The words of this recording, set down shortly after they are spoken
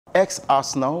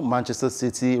Ex-Arsenal, Manchester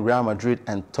City, Real Madrid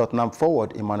and Tottenham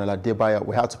forward Emmanuel Adebayor,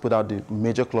 we had to put out the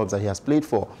major clubs that he has played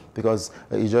for because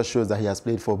it just shows that he has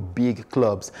played for big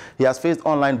clubs. He has faced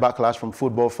online backlash from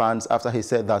football fans after he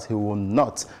said that he will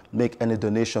not make any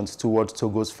donations towards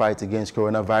Togo's fight against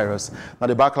coronavirus. Now,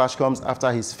 the backlash comes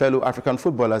after his fellow African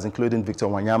footballers, including Victor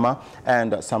Wanyama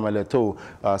and Samuel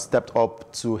Eto'o, stepped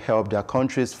up to help their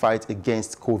countries fight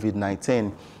against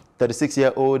COVID-19.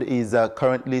 36-year-old is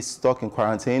currently stuck in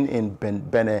quarantine in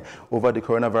Benin over the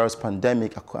coronavirus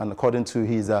pandemic, and according to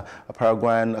his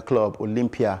Paraguayan club,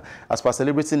 Olympia. As per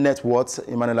celebrity net worth,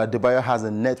 Emmanuel Adebayor has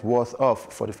a net worth of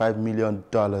 $45 million.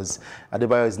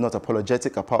 Adebayor is not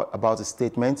apologetic about his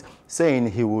statement,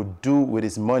 saying he will do with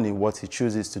his money what he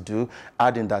chooses to do,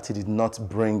 adding that he did not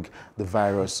bring the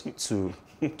virus to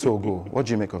Togo. What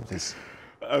do you make of this?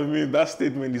 I mean, that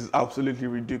statement is absolutely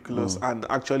ridiculous and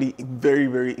actually very,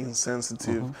 very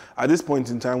insensitive. At this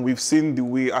point in time, we've seen the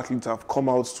way athletes have come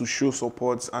out to show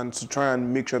support and to try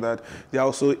and make sure that they're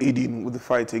also aiding with the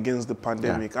fight against the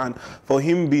pandemic. And for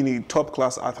him being a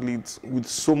top-class athlete with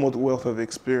so much wealth of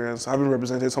experience, having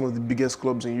represented some of the biggest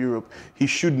clubs in Europe, he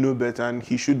should know better and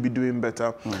he should be doing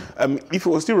better. If he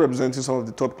was still representing some of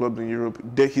the top clubs in Europe,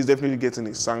 he's definitely getting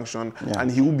a sanction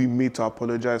and he will be made to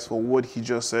apologize for what he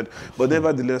just said. But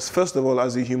nevertheless, first of all,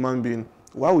 as a human being,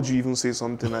 why would you even say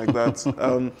something like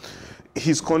that?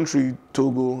 His country,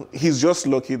 Togo, he's just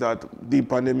lucky that the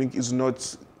pandemic is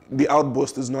not, the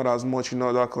outburst is not as much in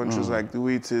other countries like the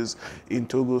way it is in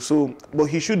Togo. So, but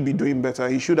he should be doing better.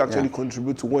 He should actually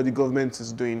contribute to what the government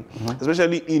is doing,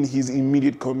 especially in his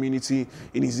immediate community,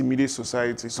 in his immediate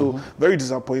society. So, very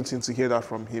disappointing to hear that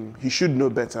from him. He should know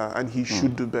better and he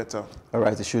should do better. All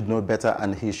right, he should know better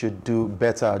and he should do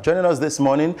better. Joining us this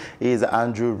morning is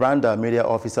Andrew Randa, media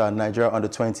officer, Nigeria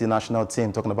Under-20 national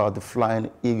team, talking about the Flying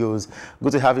Eagles.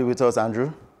 Good to have you with us,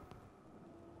 Andrew.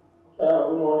 Good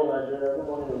morning, Nigeria. Good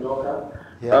morning,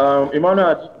 Doka.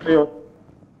 Emmanuel Adebayor,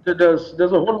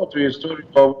 there's a whole lot to your story,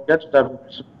 but we'll get to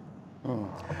that.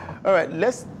 All right,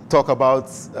 let's talk about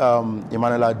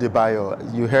Emmanuel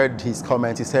Adebayor. You heard his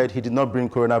comment. He said he did not bring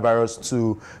coronavirus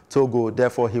to Togo,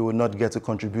 therefore he will not get to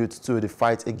contribute to the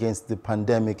fight against the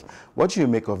pandemic. What do you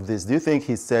make of this? Do you think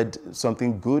he said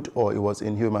something good or it was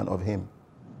inhuman of him?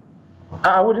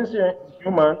 I wouldn't say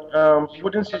inhuman. I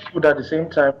wouldn't say good at the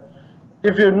same time.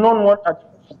 If you've known what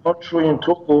is not true in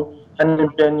Togo and in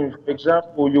Benin, for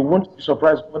example, you won't be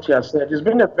surprised what he has said. He's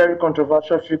been a very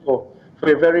controversial figure for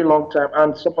a very long time,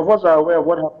 and some of us are aware of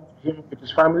what happened to him with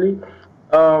his family.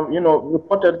 You know,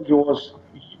 reportedly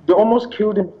they almost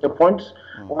killed him at the point.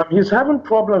 He's having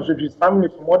problems with his family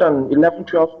for more than 11,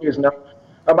 12 years now.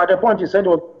 At the point, he said he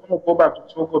was going to go back to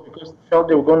Togo because he felt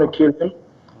they were going to kill him.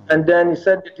 And then he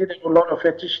said they did a lot of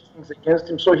fetish things against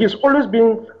him. So he's always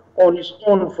been on his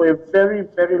own for a very,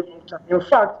 very long time. In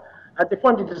fact, at the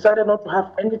point, he decided not to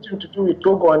have anything to do with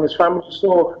Togo and his family.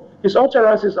 So his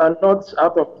utterances are not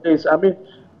out of place. I mean,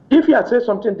 if he had said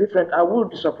something different, I would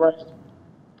be surprised.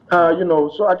 You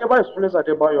know, so Adebayor is always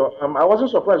Adebayor. I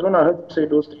wasn't surprised when I heard him say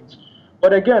those things.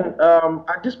 But again,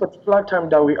 at this particular time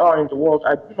that we are in the world,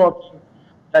 I do not think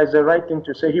that is the right thing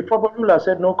to say. He probably would have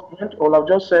said no comment, or have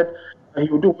just said he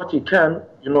will do what he can,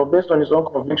 you know, based on his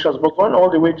own convictions. But going all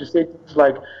the way to say things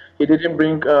like he didn't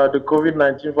bring the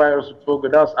COVID-19 virus to Togo,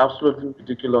 that's absolutely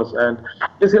ridiculous. And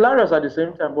it's hilarious at the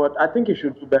same time, but I think he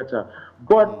should do better.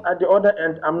 But at the other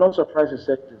end, I'm not surprised he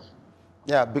said this.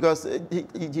 Yeah, because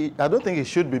I don't think he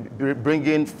should be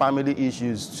bringing family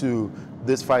issues to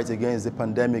this fight against the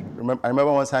pandemic. I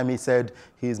remember one time he said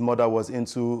his mother was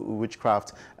into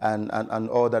witchcraft and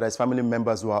all that. His family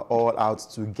members were all out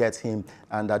to get him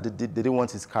and that they didn't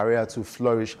want his career to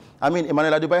flourish. I mean,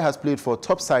 Emmanuel Adebayor has played for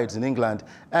top sides in England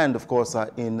and, of course,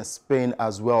 in Spain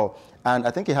as well. And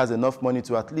I think he has enough money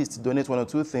to at least donate one or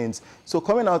two things. So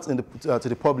coming out to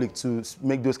the public to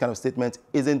make those kind of statements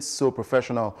isn't so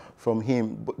professional from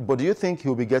him. But do you think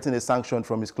he'll be getting a sanction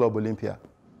from his club, Olympia?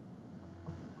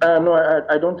 No,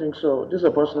 I don't think so. This is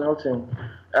a personal thing.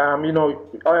 You know,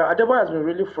 Adebayor has been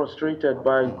really frustrated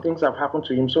by things that have happened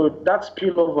to him. So that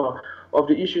spillover of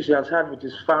the issues he has had with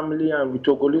his family and with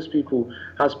Togolese people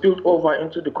has spilled over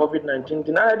into the COVID-19 thing.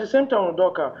 And at the same time,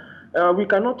 Doka, we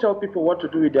cannot tell people what to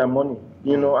do with their money.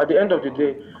 You know, at the end of the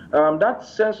day, that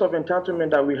sense of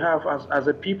entitlement that we have as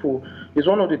a people is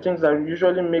one of the things that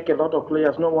usually make a lot of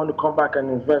players not want to come back and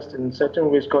invest in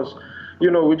certain ways because, you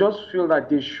know, we just feel that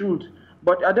they should.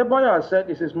 But Adebayor has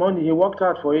said it's his money. He worked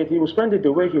hard for it. He will spend it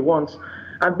the way he wants.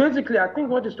 And basically, I think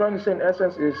what he's trying to say in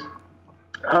essence is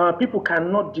people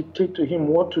cannot dictate to him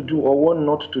what to do or what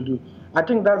not to do. I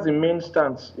think that's the main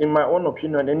stance, in my own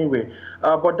opinion, anyway.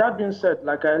 But that being said,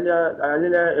 like I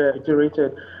earlier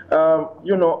iterated,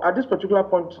 at this particular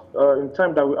point in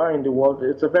time that we are in the world,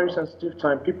 it's a very sensitive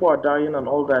time. People are dying and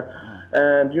all that,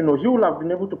 and he will have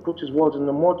been able to put his words in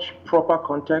a much proper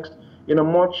context, in a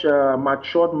much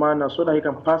matured manner, so that he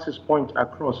can pass his point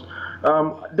across.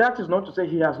 That is not to say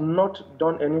he has not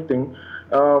done anything.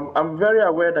 I'm very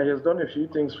aware that he has done a few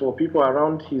things for people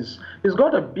around He's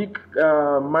got a big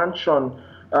mansion.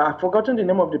 I've forgotten the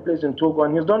name of the place in Togo,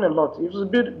 and he's done a lot. He's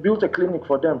built a clinic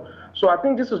for them. So I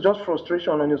think this is just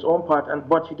frustration on his own part,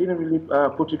 but he didn't really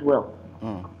put it well.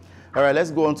 All right,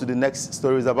 let's go on to the next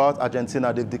stories about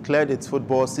Argentina. They've declared its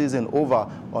football season over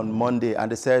on Monday, and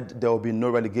they said there will be no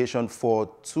relegation for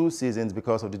 2 seasons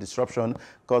because of the disruption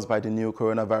caused by the new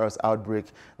coronavirus outbreak.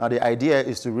 Now, the idea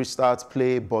is to restart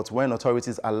play, but when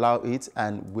authorities allow it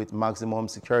and with maximum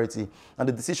security. And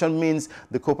the decision means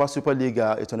the Copa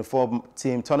Superliga, a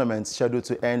 24-team tournament scheduled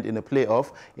to end in a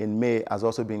playoff in May, has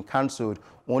also been cancelled.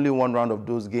 Only one round of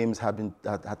those games had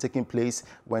taken place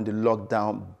when the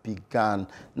lockdown began.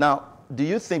 Now, do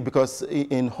you think, because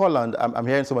in Holland, I'm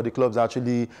hearing some of the clubs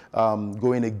actually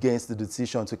going against the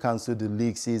decision to cancel the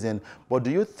league season, but do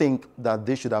you think that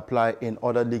this should apply in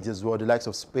other leagues as well, the likes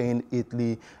of Spain,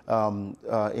 Italy,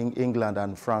 England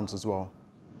and France as well?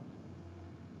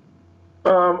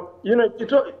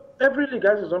 Every league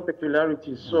has its own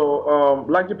peculiarities. So,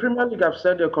 like the Premier League, I've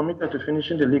said they're committed to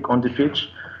finishing the league on the pitch.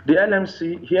 The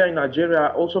LMC here in Nigeria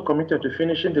are also committed to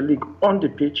finishing the league on the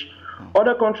pitch.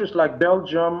 Other countries like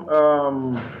Belgium,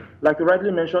 like you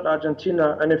rightly mentioned,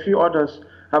 Argentina, and a few others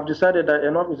have decided that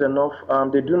enough is enough.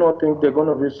 They do not think they're going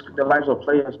to risk the lives of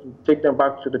players to take them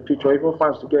back to the pitch, or even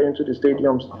fans to get into the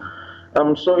stadiums.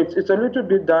 So it's a little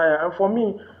bit dire. And for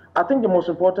me, I think the most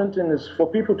important thing is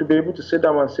for people to be able to sit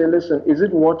down and say, listen, is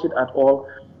it worth it at all?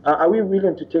 Are we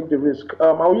willing to take the risk?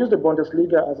 I'll use the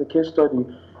Bundesliga as a case study.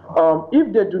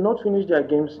 If they do not finish their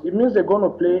games, it means they're going to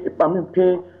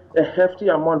pay a hefty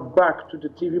amount back to the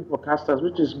TV broadcasters,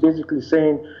 which is basically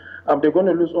saying they're going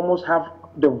to lose almost half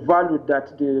the value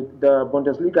that the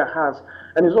Bundesliga has.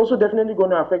 And it's also definitely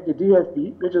going to affect the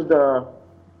DFB, which is the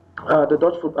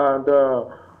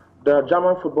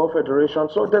German Football Federation.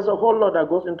 So there's a whole lot that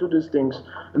goes into these things,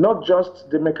 not just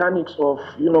the mechanics of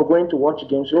going to watch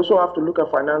games. You also have to look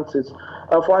at finances.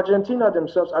 For Argentina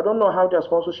themselves, I don't know how their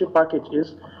sponsorship package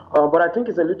is, but I think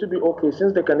it's a little bit okay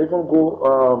since they can even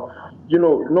go,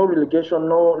 no relegation,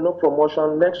 no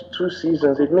promotion. Next 2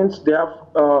 seasons, it means they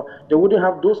wouldn't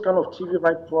have those kind of TV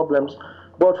right problems.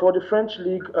 But for the French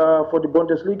league, for the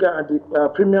Bundesliga and the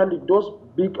Premier League, those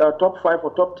big top 5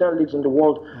 or top 10 leagues in the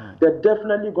world, they're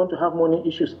definitely going to have money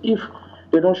issues if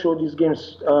they don't show these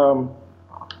games on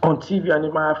TV, and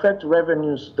it might affect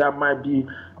revenues that might be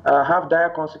have dire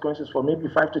consequences for maybe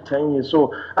 5 to 10 years.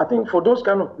 So I think for those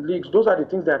kind of leagues, those are the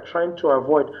things they're trying to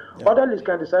avoid. Other leagues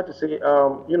can decide to say,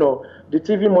 the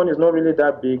TV money is not really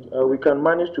that big. We can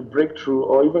manage to break through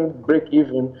or even break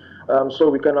even. So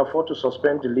we can afford to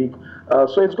suspend the league.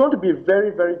 So it's going to be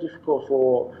very, very difficult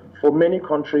for many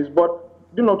countries. But,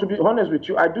 to be honest with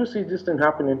you, I do see this thing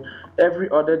happening every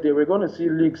other day. We're going to see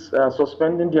leagues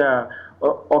suspending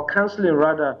or cancelling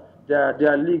rather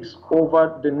their leagues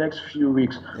over the next few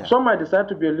weeks. Some might decide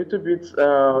to be a little bit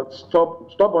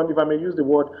stubborn, if I may use the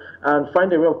word, and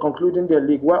find a way of concluding their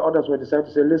league, while others will decide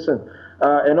to say, listen,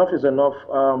 enough is enough.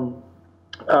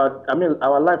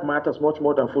 Our life matters much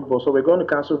more than football, so we're going to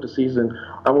cancel the season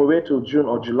and we'll wait till June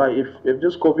or July. If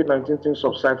this COVID-19 thing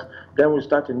subsides, then we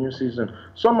start a new season.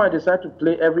 Some might decide to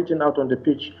play everything out on the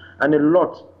pitch, and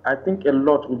I think a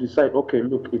lot will decide, okay,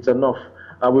 look, it's enough.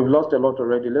 We've lost a lot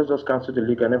already. Let's just cancel the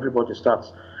league and everybody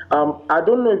starts. I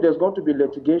don't know if there's going to be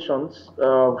litigations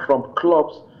from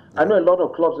clubs. I know a lot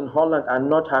of clubs in Holland are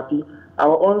not happy.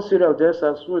 Our own Cyril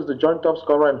Dessers, who is the joint top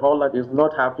scorer in Holland, is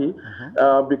not happy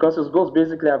because his goals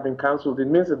basically have been cancelled. It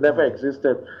means it never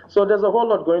existed. So there's a whole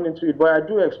lot going into it, but I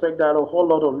do expect that a whole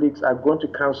lot of leagues are going to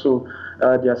cancel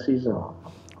their season.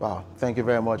 Wow. Thank you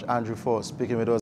very much, Andrew, for speaking with us.